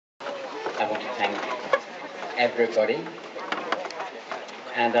I want to thank everybody,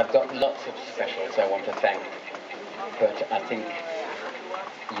 and I've got lots of specials I want to thank, but I think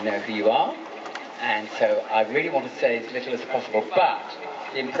you know who you are, and so I really want to say as little as possible, but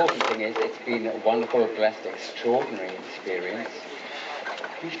the important thing is it's been a wonderful, blessed, extraordinary experience.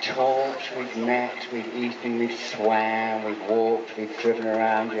 We've talked, we've met, we've eaten, we've swam, we've walked, we've driven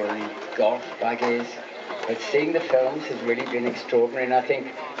around in golf buggies. But seeing the films has really been extraordinary, and I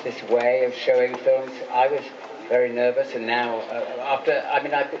think this way of showing films, I was very nervous, and now,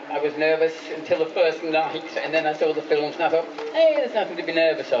 I was nervous until the first night, and then I saw the films, and I thought, hey, there's nothing to be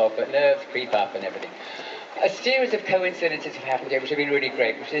nervous of, but nerves creep up and everything. A series of coincidences have happened here, which have been really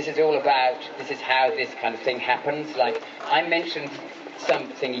great, which this is all about, this is how this kind of thing happens. Like, I mentioned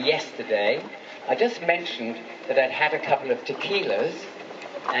something yesterday. I just mentioned that I'd had a couple of tequilas,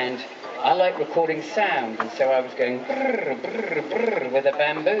 and I like recording sound, and so I was going brrr, brrr, brrr with the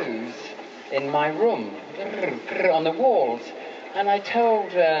bamboos in my room, brrr, brrr, on the walls. And I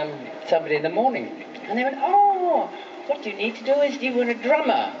told somebody in the morning, and they went, oh, what you need to do is you want a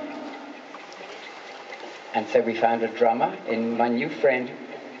drummer. And so we found a drummer in my new friend,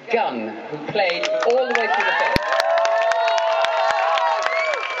 Gunn, who played all the way through the film.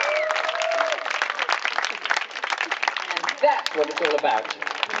 And that's what it's all about.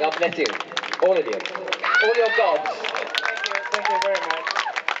 God bless you, all of you, all your gods. Thank you very much.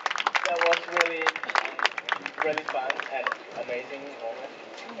 That was really fun and amazing moment.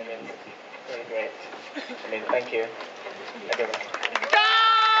 I mean, really great. I mean, thank you, everyone.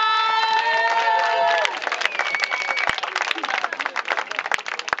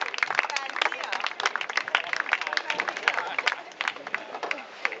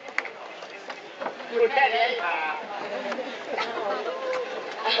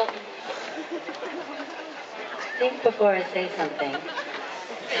 I think before I say something,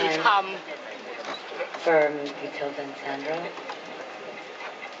 for Tilda and Sandra.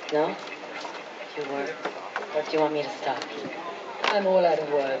 No? Few words? Or do you want me to stop? I'm all out of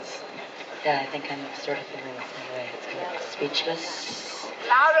words. Yeah, I think I'm sort of feeling the same way. It's kind of speechless.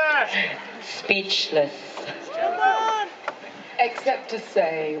 Louder! Speechless. Come on! Except to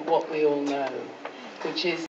say what we all know, which is